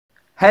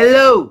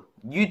Hello,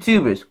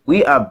 YouTubers.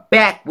 We are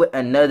back with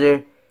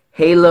another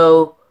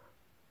Halo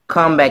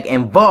Combat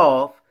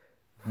Evolved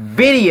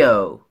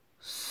video.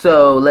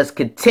 So let's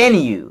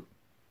continue.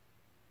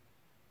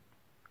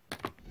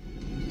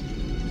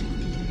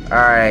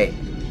 Alright.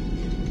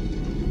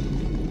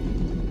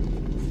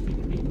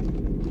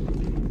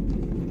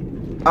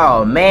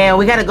 Oh man,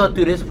 we gotta go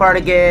through this part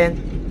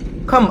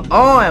again. Come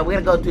on, we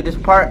gotta go through this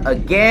part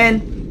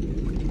again.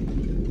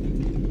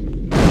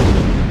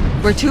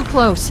 We're too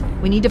close.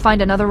 We need to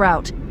find another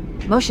route.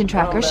 Motion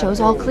tracker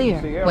shows all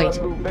clear.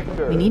 Wait,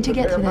 we need to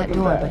get through that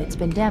door, but it's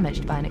been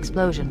damaged by an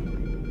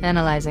explosion.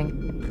 Analyzing.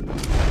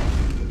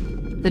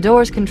 The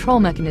door's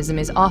control mechanism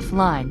is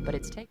offline, but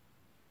it's taken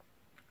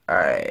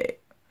Alright.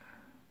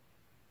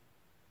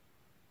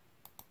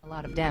 a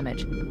lot of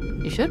damage.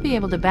 You should be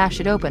able to bash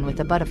it open with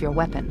the butt of your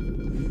weapon.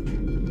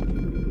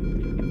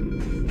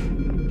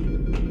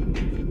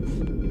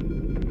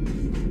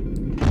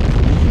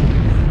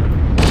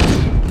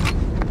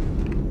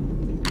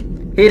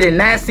 He did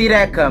not see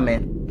that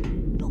coming.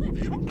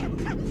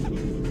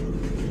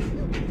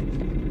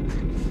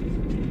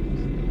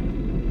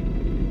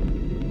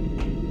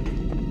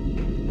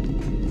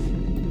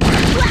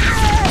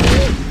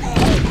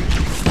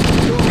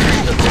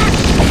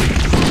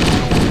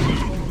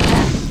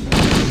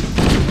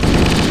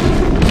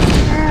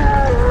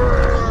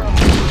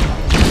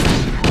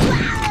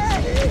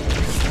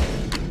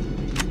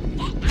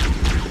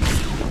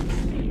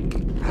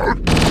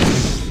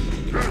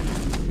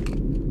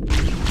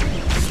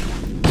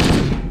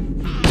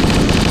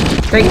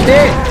 Take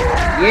this!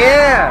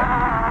 Yeah!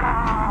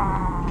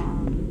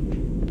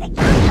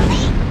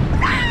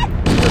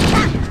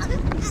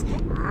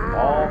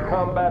 All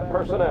combat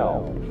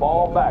personnel,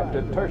 fall back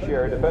to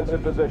tertiary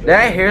defensive position. Did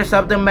I hear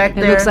something back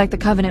there? It looks like the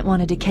Covenant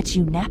wanted to catch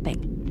you napping.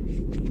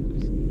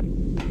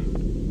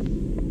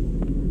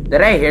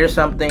 Did I hear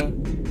something?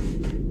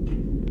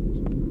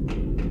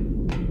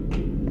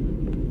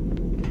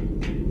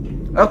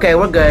 Okay,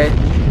 we're good.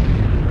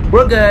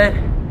 We're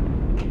good.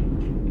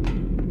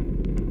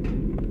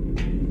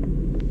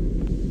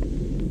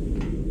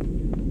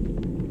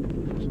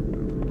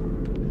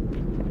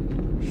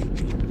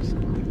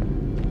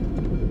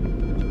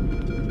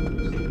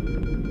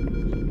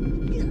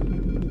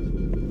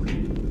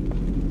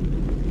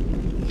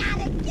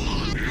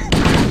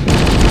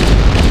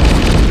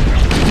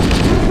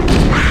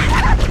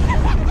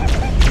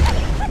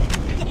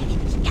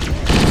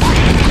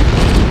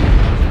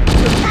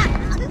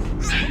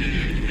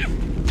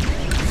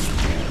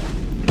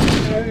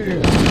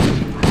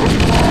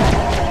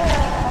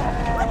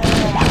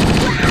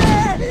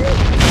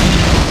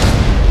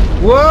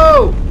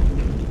 Whoa!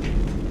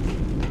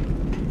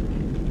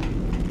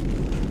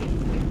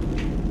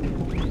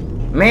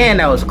 Man,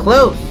 that was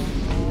close.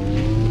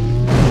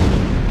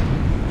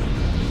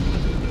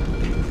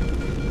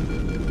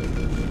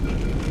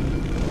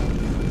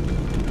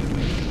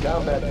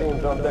 Combat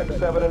teams on deck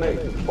 7 and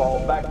 8,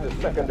 fall back to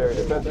secondary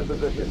defensive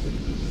position.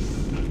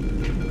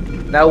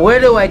 Now where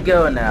do I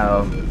go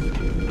now?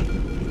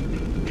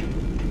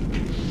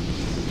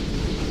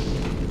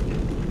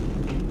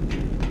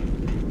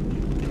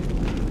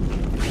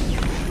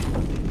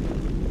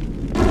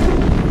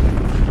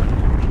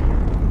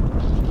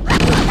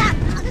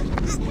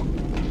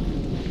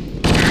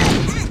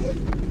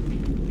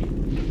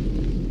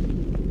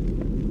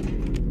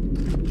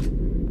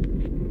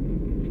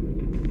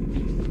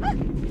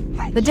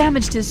 The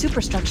damage to the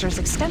superstructure is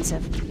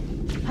extensive.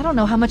 I don't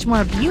know how much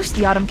more abuse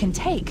the Autumn can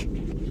take.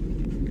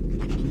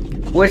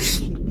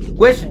 Which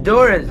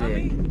door is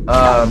it?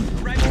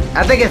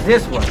 I think it's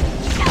this one.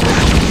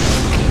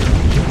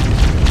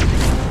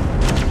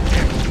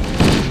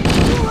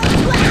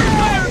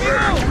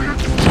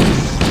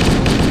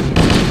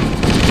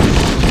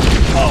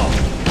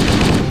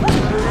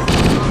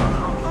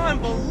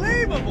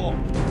 Unbelievable!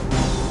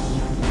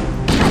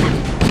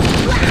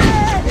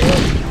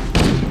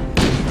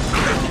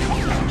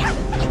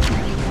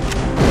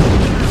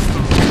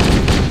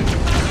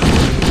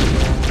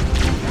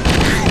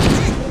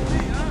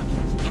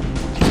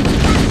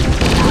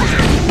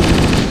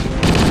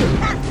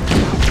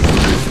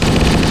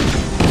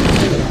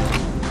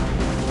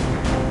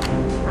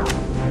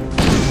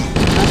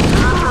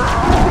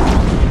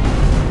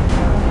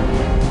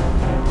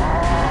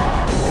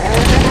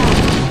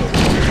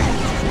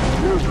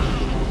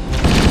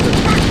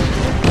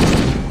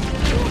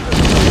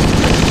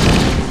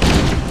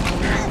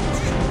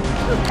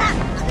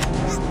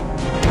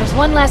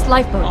 One last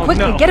lifeboat. Oh,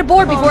 Quickly, no. get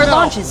aboard before Oh, it no.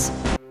 launches.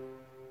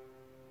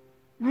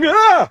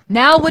 Ah!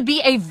 Now would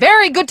be a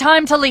very good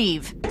time to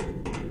leave.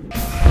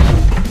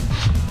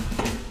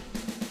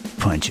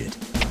 Punch it.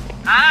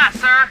 Aye,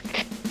 sir.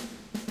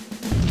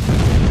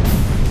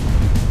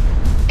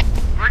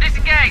 We're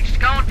disengaged,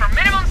 going for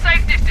minimum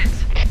safe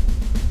distance.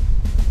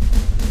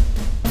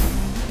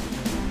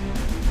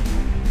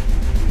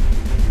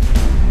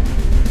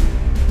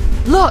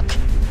 Look!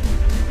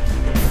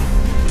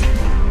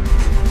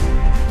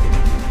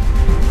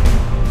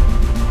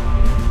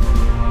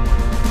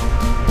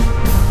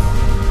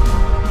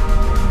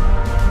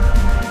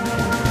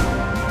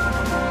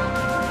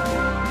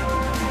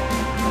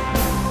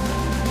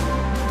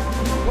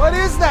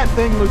 that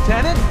thing,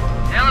 Lieutenant?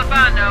 Hell if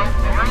I know,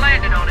 but we're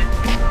landing on it.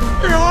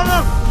 Your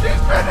Honor,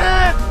 she's been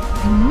hit!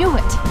 I knew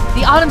it!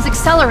 The Autumn's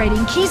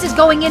accelerating. Keyes is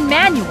going in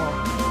manual.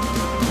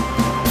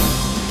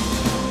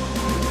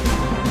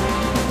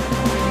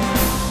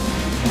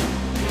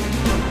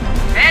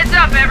 Heads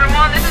up,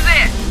 everyone. This is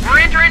it. We're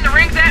entering the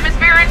ring's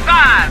atmosphere in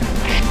 5.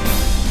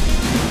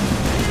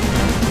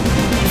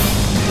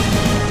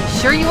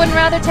 Sure you wouldn't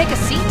rather take a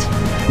seat?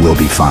 We'll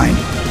be fine.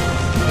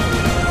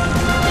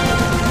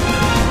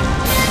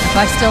 If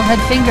I still had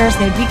fingers,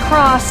 they'd be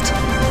crossed.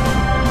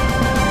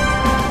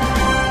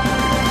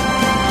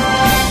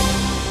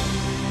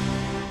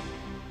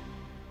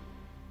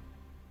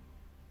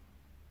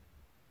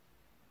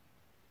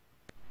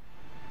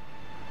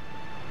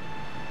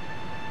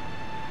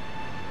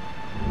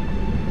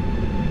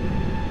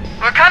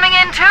 We're coming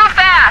in too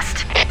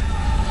fast!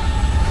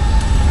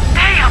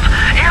 Damn!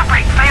 Air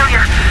brake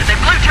failure! They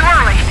blew too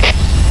early!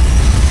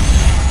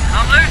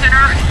 I'm losing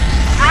her!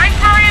 Brace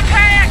for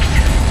impact!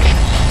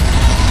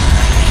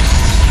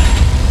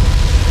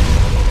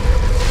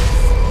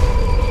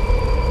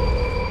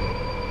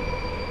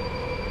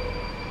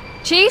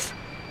 Chief?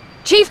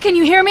 Chief, can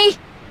you hear me?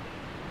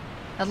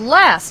 At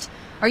last!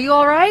 Are you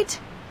alright?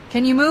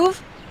 Can you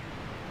move?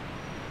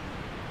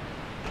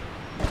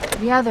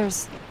 The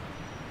others...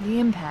 the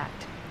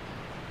impact.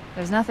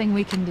 There's nothing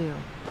we can do.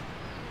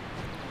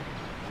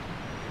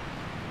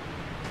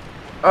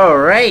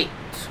 Alright,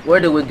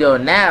 where do we go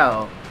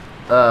now?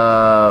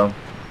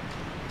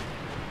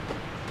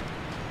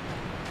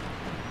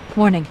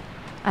 Warning.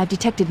 I've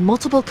detected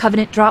multiple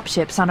Covenant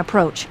dropships on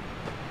approach.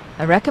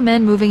 I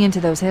recommend moving into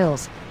those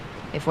hills.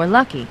 If we're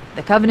lucky,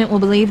 the Covenant will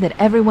believe that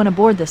everyone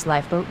aboard this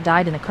lifeboat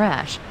died in the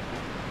crash.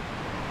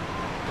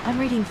 I'm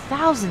reading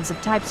thousands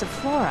of types of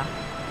flora.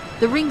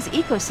 The ring's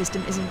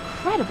ecosystem is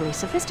incredibly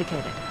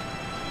sophisticated.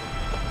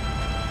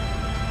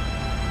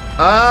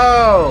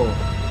 Oh,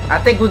 I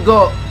think we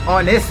go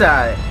on this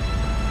side.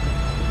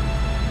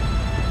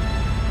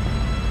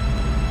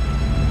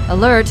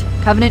 Alert!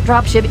 Covenant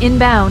dropship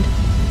inbound.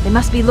 They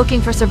must be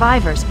looking for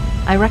survivors.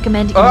 I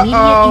recommend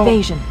immediate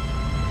evasion.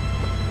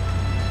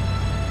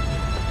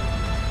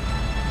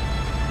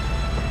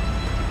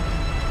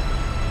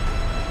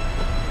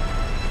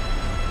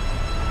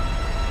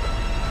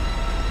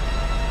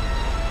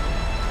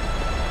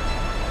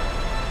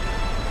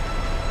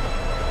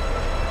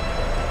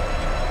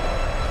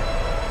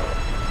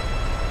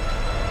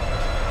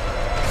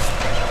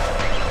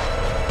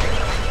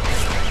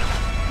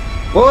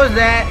 What was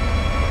that?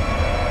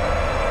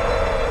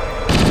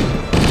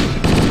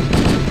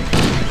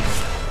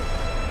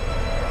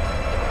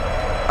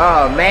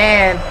 Oh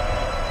man,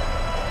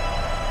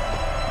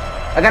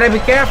 I gotta be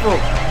careful.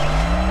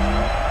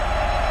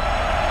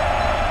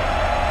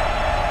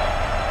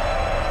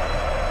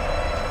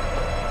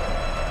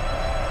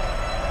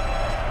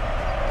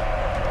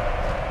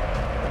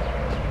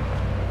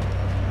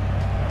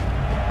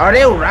 Are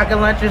there rocket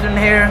launchers in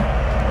here?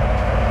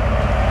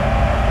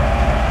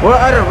 What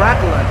other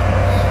rocket launchers?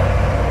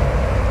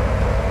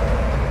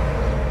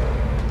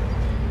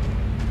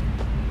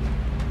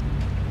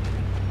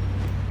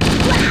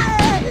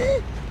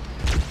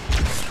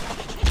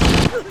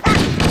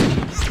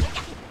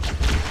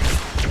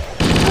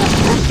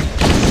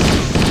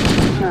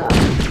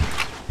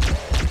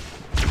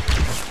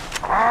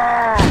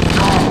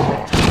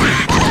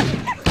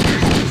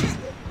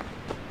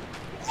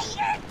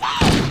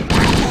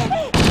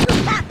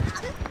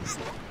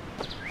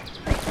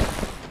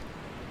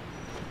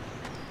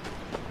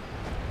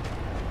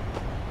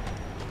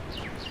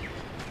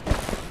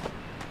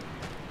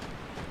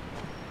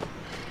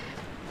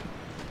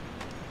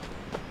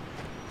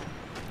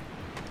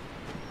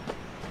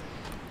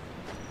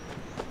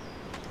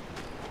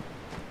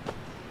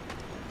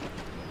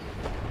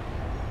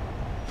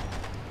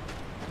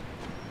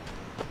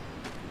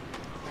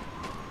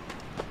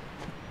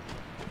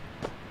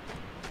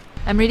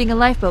 I'm reading a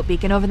lifeboat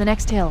beacon over the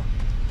next hill.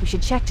 We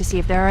should check to see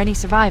if there are any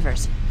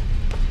survivors.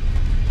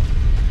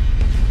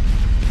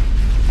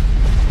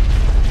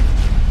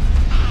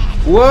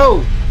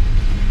 Whoa!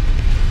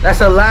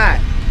 That's a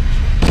lot.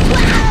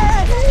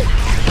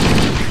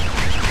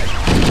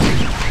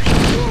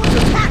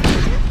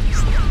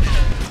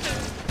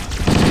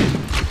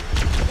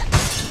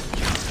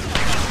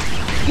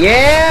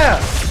 Yeah!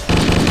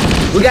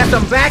 We got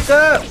some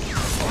backup!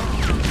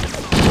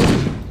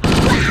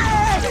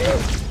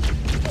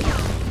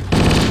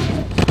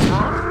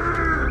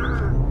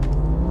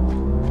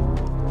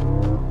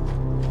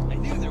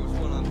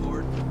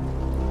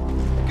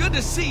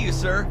 See you,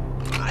 sir.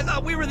 I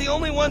thought we were the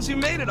only ones who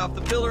made it off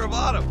the Pillar of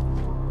Autumn.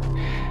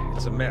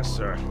 It's a mess,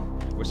 sir.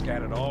 We're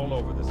scattered all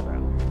over this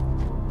valley.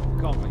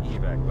 We called for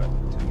evac, but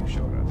until you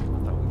showed up,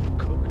 I thought we were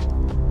cooked.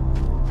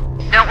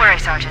 Don't worry,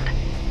 Sergeant.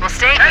 We'll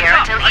stay here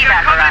until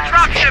evac arrives.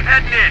 Dropship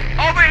heading in.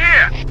 Over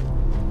here.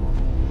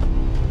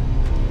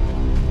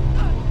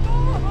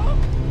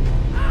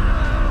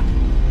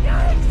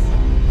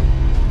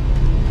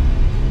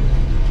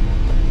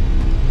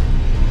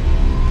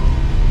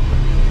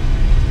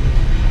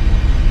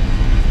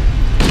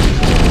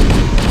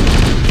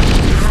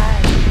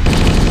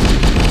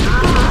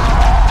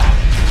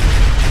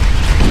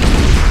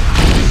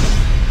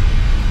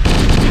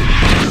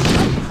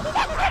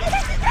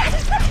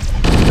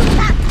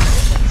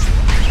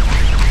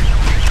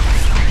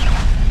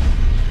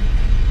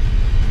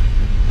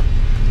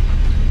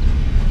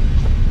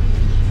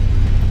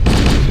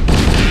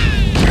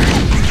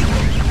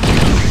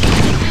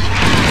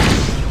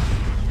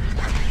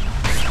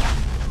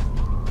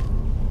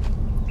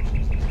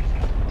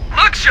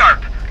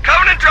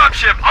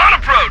 battleship on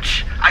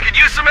approach. I could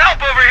use some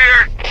help over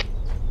here.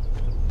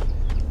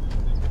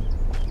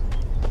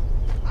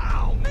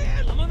 Oh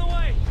man, I'm on the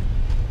way.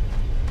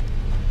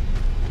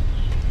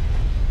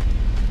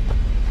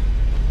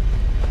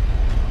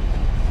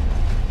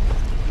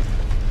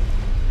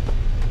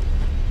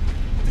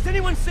 Does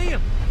anyone see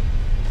him?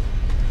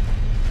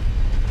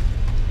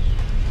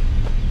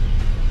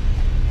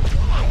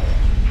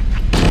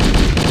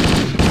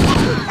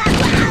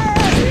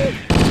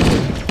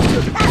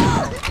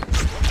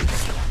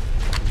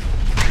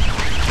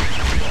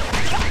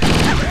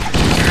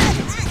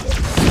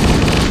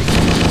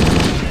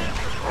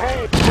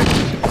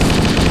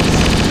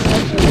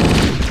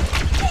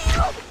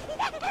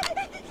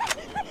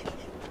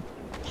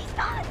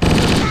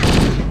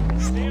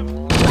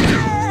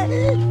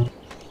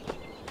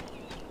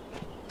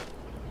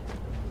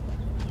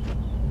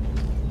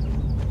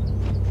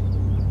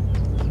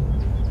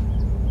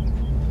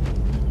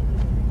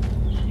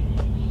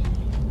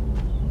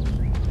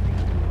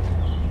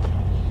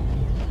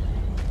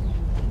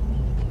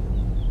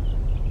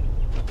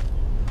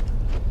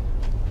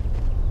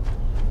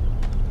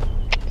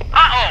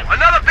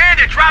 Another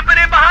bandit dropping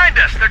in behind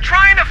us. They're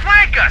trying to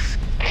flank us.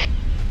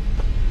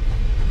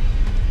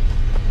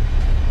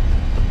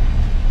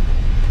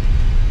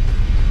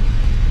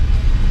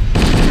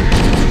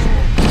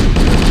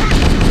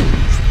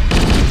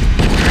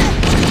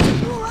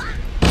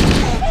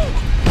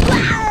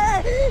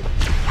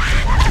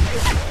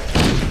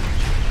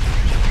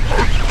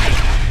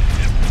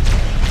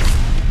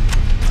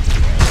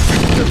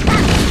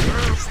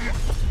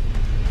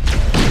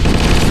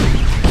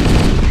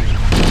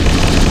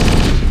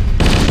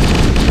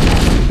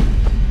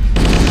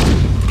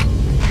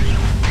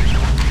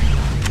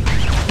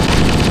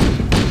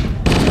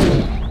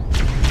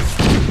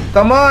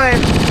 Come on!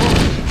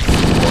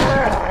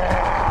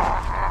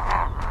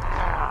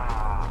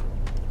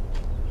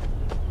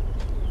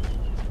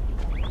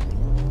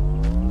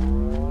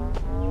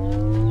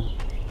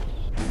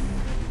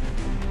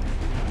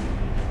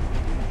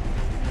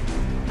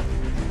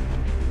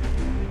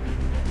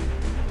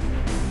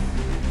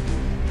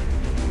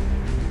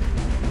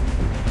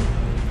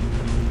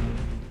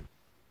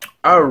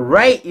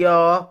 Alright,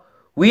 y'all.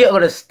 We are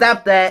going to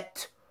stop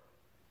that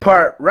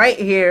part right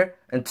here.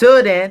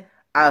 Until then,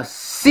 I'll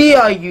see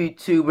y'all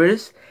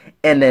YouTubers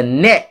in the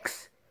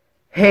next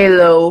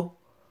Halo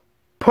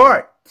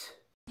part.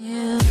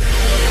 Yeah.